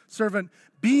servant,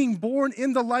 being born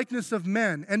in the likeness of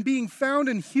men, and being found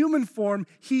in human form,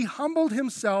 he humbled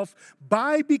himself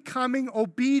by becoming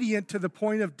obedient to the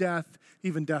point of death,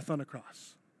 even death on a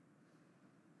cross.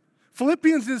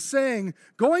 Philippians is saying,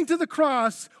 going to the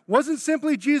cross wasn't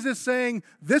simply Jesus saying,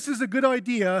 this is a good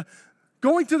idea.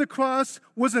 Going to the cross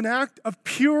was an act of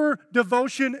pure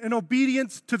devotion and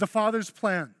obedience to the Father's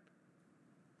plan.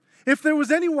 If there was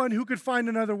anyone who could find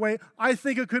another way, I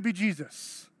think it could be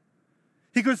Jesus.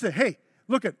 He could say, hey,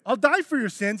 look, I'll die for your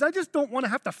sins. I just don't want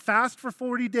to have to fast for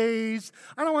 40 days.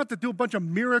 I don't want to do a bunch of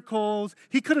miracles.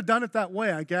 He could have done it that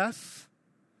way, I guess.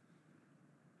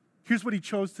 Here's what he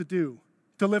chose to do,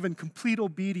 to live in complete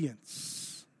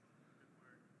obedience.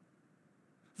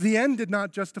 The end did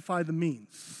not justify the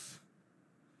means.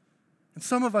 And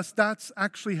some of us, that's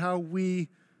actually how we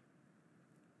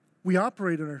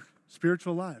operate in our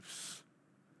spiritual lives.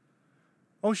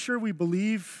 Oh, sure, we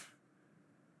believe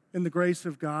in the grace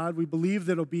of God. We believe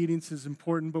that obedience is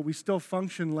important, but we still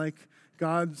function like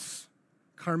God's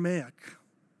karmic,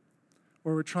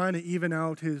 where we're trying to even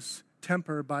out his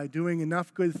temper by doing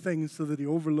enough good things so that he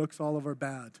overlooks all of our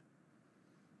bad.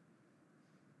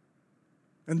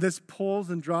 And this pulls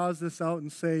and draws this out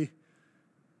and say,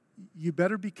 you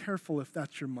better be careful if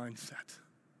that's your mindset.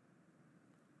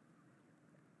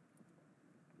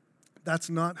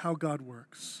 That's not how God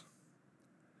works.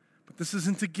 But this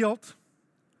isn't to guilt.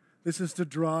 This is to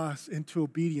draw us into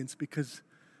obedience, because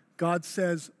God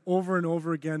says over and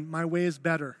over again, my way is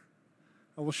better.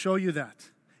 I will show you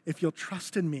that. If you'll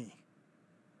trust in me,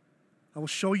 I will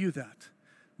show you that.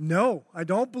 No, I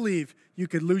don't believe you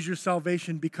could lose your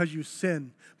salvation because you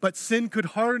sin. But sin could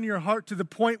harden your heart to the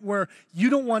point where you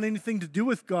don't want anything to do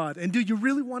with God. And do you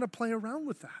really want to play around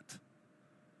with that?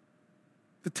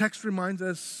 The text reminds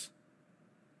us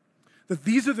that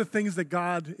these are the things that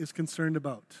God is concerned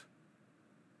about.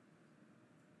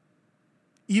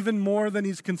 Even more than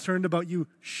he's concerned about you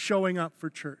showing up for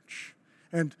church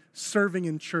and serving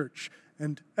in church,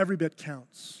 and every bit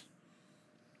counts.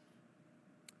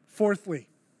 Fourthly,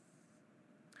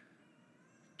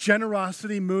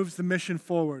 generosity moves the mission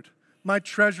forward. My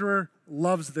treasurer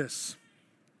loves this,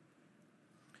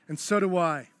 and so do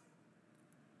I.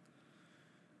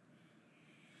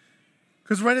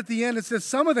 Because right at the end it says,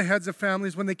 some of the heads of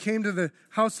families, when they came to the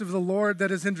house of the Lord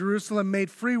that is in Jerusalem, made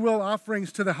free will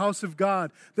offerings to the house of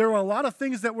God. There were a lot of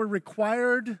things that were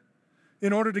required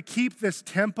in order to keep this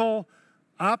temple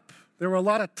up. There were a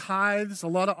lot of tithes, a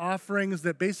lot of offerings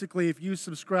that basically, if you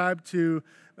subscribe to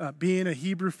being a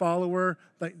Hebrew follower,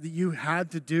 that you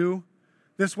had to do.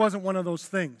 This wasn't one of those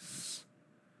things.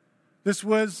 This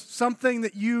was something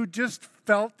that you just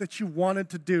felt that you wanted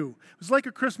to do. It was like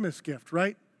a Christmas gift,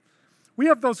 right? We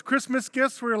have those Christmas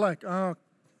gifts where you're like, oh,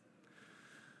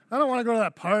 I don't want to go to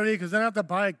that party because then I have to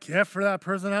buy a gift for that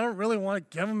person. I don't really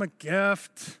want to give them a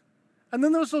gift. And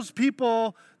then there's those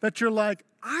people that you're like,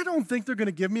 I don't think they're going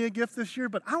to give me a gift this year,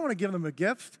 but I want to give them a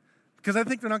gift because I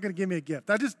think they're not going to give me a gift.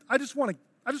 I just want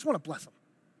to bless them.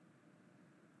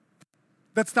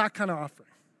 That's that kind of offering.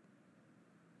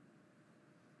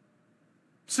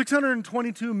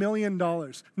 $622 million.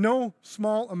 No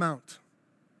small amount.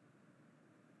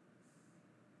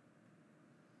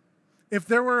 If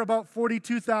there were about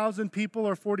 42,000 people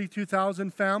or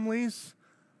 42,000 families,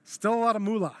 still a lot of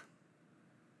moolah.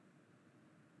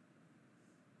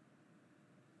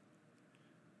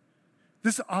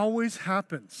 This always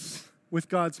happens with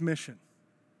God's mission.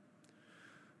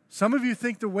 Some of you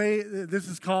think the way this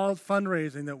is called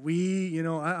fundraising, that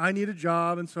I need a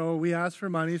job, and so we ask for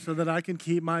money so that I can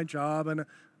keep my job. And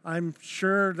I'm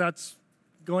sure that's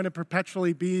going to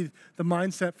perpetually be the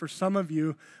mindset for some of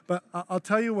you. But I'll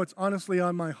tell you what's honestly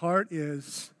on my heart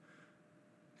is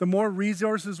the more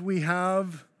resources we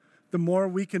have, the more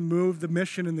we can move the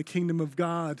mission in the kingdom of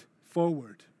God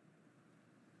forward.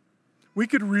 We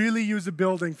could really use a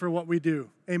building for what we do.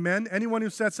 Amen? Anyone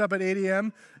who sets up at 8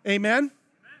 a.m., amen?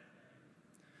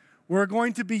 We're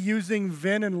going to be using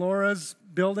Vin and Laura's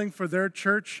building for their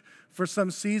church for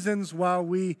some seasons while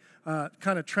we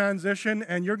kind of transition,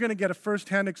 and you're going to get a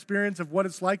firsthand experience of what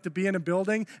it's like to be in a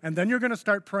building, and then you're going to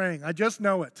start praying. I just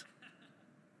know it.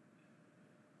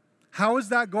 How is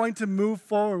that going to move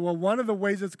forward? Well, one of the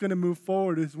ways it's going to move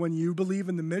forward is when you believe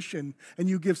in the mission and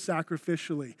you give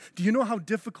sacrificially. Do you know how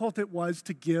difficult it was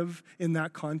to give in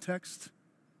that context?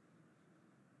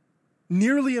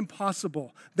 Nearly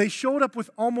impossible. They showed up with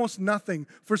almost nothing.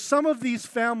 For some of these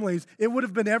families, it would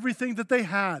have been everything that they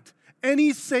had,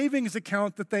 any savings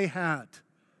account that they had.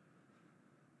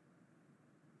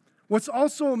 What's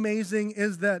also amazing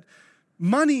is that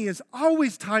money is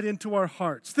always tied into our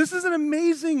hearts. This is an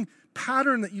amazing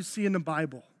pattern that you see in the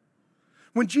Bible.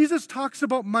 When Jesus talks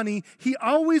about money, he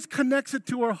always connects it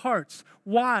to our hearts.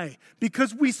 Why?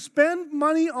 Because we spend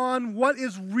money on what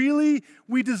is really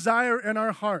we desire in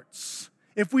our hearts.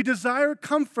 If we desire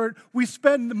comfort, we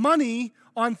spend money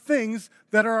on things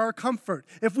that are our comfort.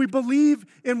 If we believe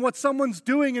in what someone's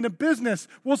doing in a business,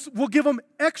 we'll give them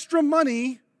extra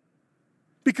money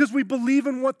because we believe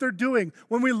in what they're doing.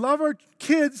 When we love our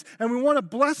kids and we want to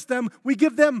bless them, we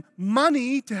give them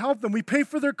money to help them. We pay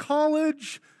for their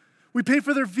college. We pay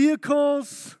for their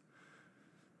vehicles.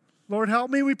 Lord help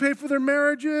me, we pay for their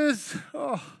marriages.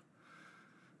 Oh.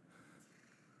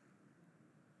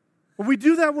 But we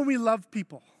do that when we love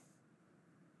people.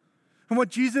 And what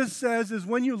Jesus says is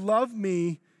when you love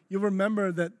me, you'll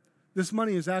remember that this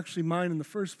money is actually mine in the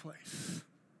first place.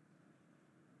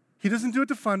 He doesn't do it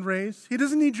to fundraise. He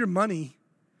doesn't need your money.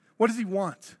 What does he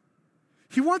want?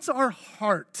 He wants our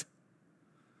heart.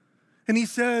 And he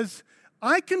says,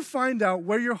 I can find out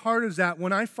where your heart is at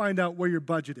when I find out where your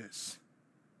budget is.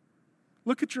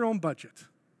 Look at your own budget.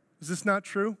 Is this not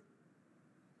true?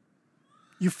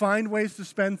 You find ways to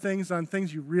spend things on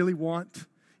things you really want,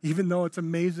 even though it's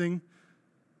amazing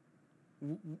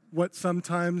what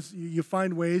sometimes you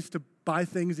find ways to buy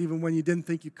things even when you didn't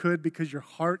think you could because your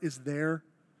heart is there.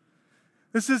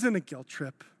 This isn't a guilt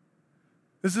trip.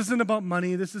 This isn't about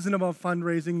money. This isn't about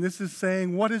fundraising. This is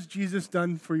saying, what has Jesus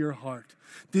done for your heart?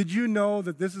 Did you know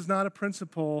that this is not a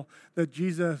principle that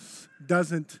Jesus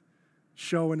doesn't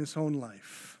show in his own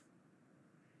life?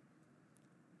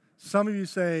 Some of you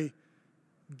say,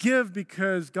 give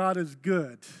because God is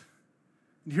good.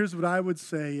 And here's what I would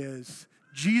say is,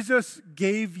 Jesus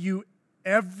gave you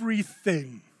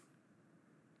everything.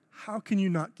 How can you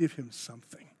not give him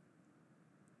something?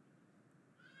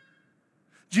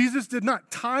 Jesus did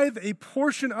not tithe a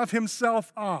portion of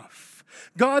himself off.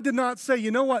 God did not say,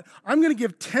 you know what, I'm going to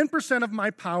give 10% of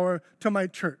my power to my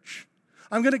church.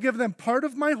 I'm going to give them part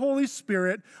of my Holy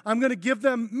Spirit. I'm going to give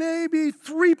them maybe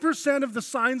 3% of the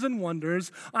signs and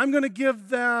wonders. I'm going to give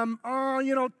them,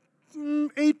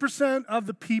 8% of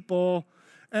the people.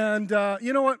 And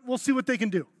you know what, we'll see what they can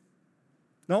do.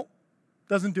 No,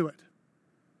 doesn't do it.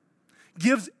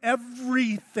 Gives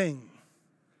everything.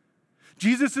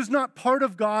 Jesus is not part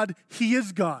of God, he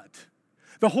is God.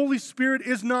 The Holy Spirit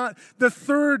is not the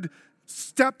third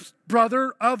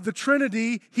stepbrother of the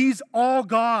Trinity, he's all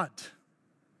God.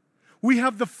 We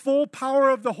have the full power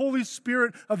of the Holy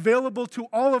Spirit available to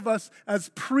all of us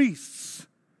as priests.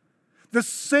 The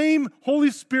same Holy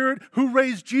Spirit who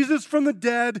raised Jesus from the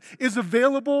dead is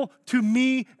available to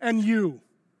me and you.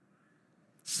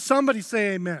 Somebody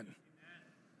say amen.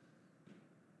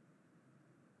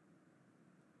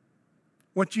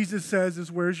 What Jesus says is,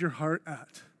 where's your heart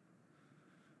at?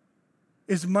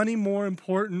 Is money more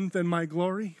important than my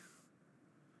glory?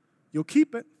 You'll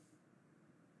keep it.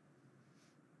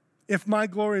 If my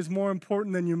glory is more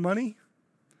important than your money,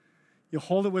 you'll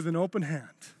hold it with an open hand.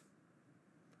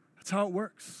 That's how it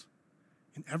works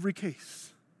in every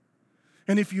case.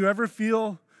 And if you ever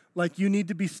feel like you need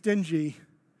to be stingy,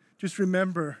 just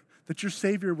remember that your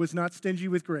Savior was not stingy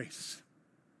with grace.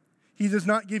 He does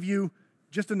not give you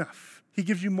just enough. He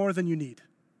gives you more than you need.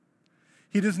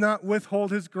 He does not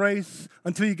withhold his grace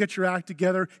until you get your act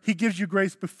together. He gives you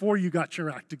grace before you got your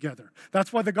act together.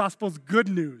 That's why the gospel is good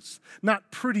news, not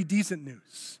pretty decent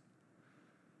news.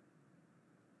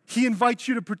 He invites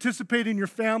you to participate in your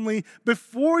family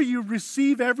before you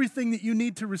receive everything that you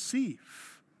need to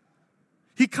receive.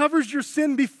 He covers your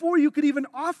sin before you could even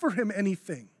offer him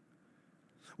anything.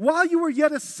 While you were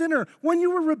yet a sinner, when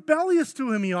you were rebellious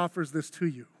to him, he offers this to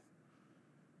you.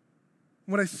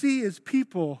 What I see is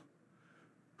people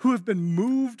who have been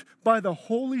moved by the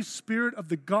Holy Spirit of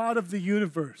the God of the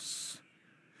universe,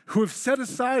 who have set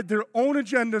aside their own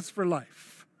agendas for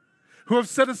life, who have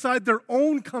set aside their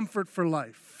own comfort for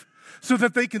life, so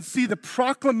that they can see the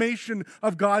proclamation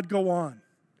of God go on.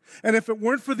 And if it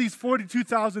weren't for these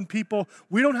 42,000 people,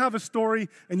 we don't have a story,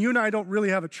 and you and I don't really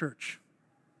have a church.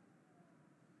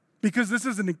 Because this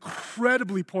is an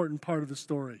incredibly important part of the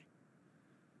story.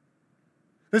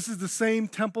 This is the same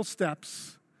temple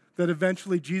steps that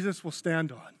eventually Jesus will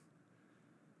stand on.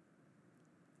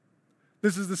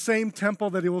 This is the same temple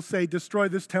that he will say, destroy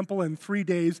this temple in 3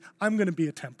 days, I'm going to be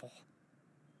a temple.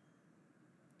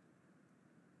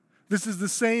 This is the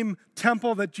same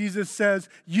temple that Jesus says,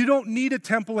 you don't need a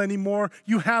temple anymore,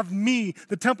 you have me.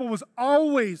 The temple was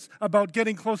always about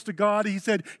getting close to God. He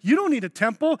said, you don't need a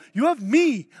temple, you have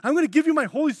me. I'm going to give you my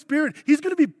Holy Spirit. He's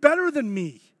going to be better than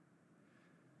me.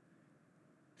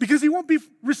 Because he won't be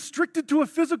restricted to a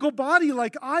physical body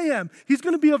like I am. He's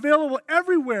going to be available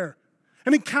everywhere.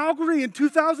 And in Calgary in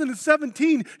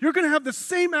 2017, you're going to have the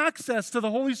same access to the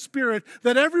Holy Spirit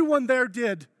that everyone there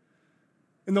did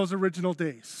in those original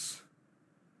days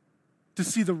to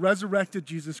see the resurrected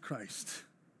Jesus Christ.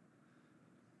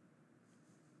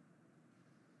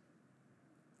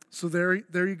 So there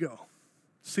you go.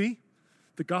 See?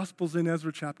 The gospel's in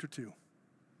Ezra chapter 2.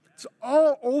 It's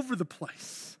all over the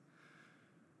place.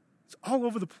 It's all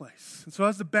over the place. And so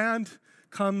as the band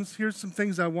comes, here's some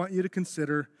things I want you to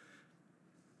consider.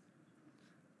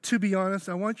 To be honest,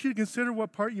 I want you to consider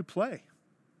what part you play.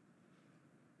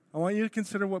 I want you to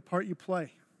consider what part you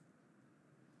play.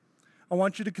 I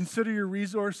want you to consider your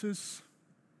resources.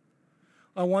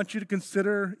 I want you to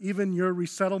consider even your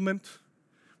resettlement,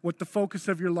 what the focus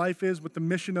of your life is, what the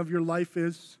mission of your life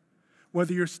is,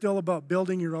 whether you're still about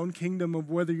building your own kingdom or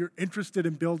whether you're interested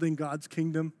in building God's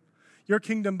kingdom. Your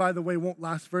kingdom, by the way, won't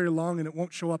last very long and it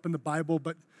won't show up in the Bible,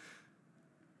 but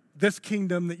this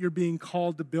kingdom that you're being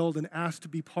called to build and asked to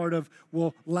be part of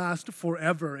will last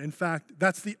forever. In fact,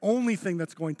 that's the only thing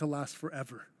that's going to last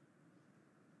forever.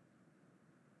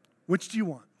 Which do you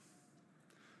want?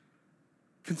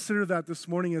 Consider that this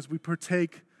morning as we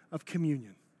partake of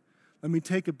communion. Let me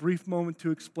take a brief moment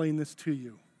to explain this to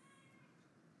you.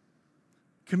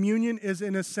 Communion is,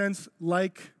 in a sense,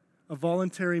 like a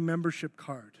voluntary membership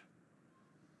card.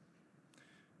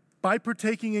 By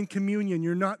partaking in communion,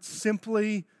 you're not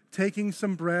simply taking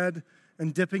some bread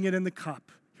and dipping it in the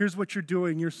cup. Here's what you're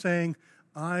doing. You're saying,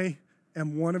 I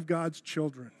am one of God's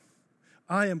children.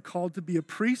 I am called to be a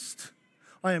priest.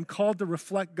 I am called to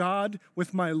reflect God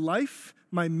with my life,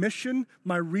 my mission,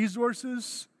 my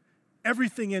resources,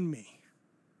 everything in me.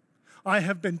 I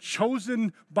have been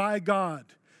chosen by God.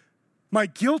 My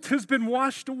guilt has been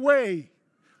washed away.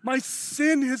 My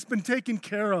sin has been taken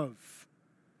care of.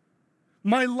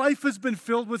 My life has been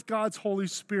filled with God's Holy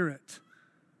Spirit.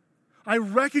 I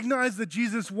recognize that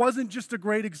Jesus wasn't just a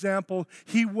great example.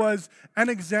 He was an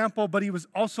example, but he was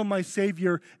also my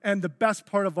Savior. And the best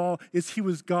part of all is he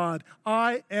was God.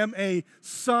 I am a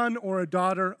son or a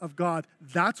daughter of God.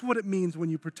 That's what it means when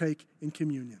you partake in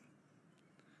communion.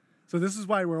 So this is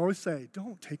why we always say,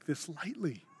 don't take this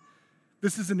lightly.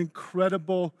 This is an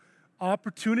incredible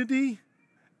opportunity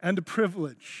and a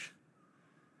privilege.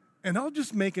 And I'll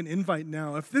just make an invite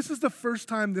now. If this is the first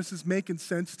time this is making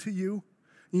sense to you,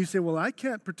 and you say, well, I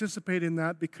can't participate in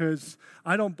that because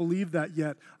I don't believe that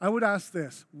yet, I would ask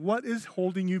this: what is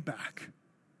holding you back?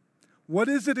 What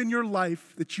is it in your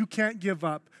life that you can't give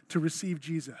up to receive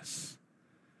Jesus?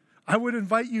 I would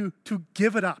invite you to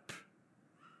give it up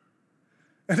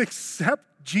and accept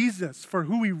Jesus for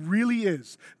who he really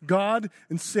is, God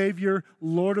and Savior,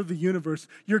 Lord of the universe.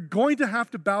 You're going to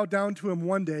have to bow down to him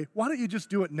one day. Why don't you just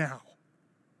do it now?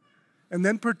 And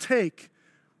then partake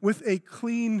with a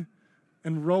clean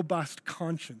and robust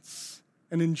conscience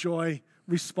and enjoy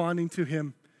responding to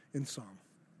him in song.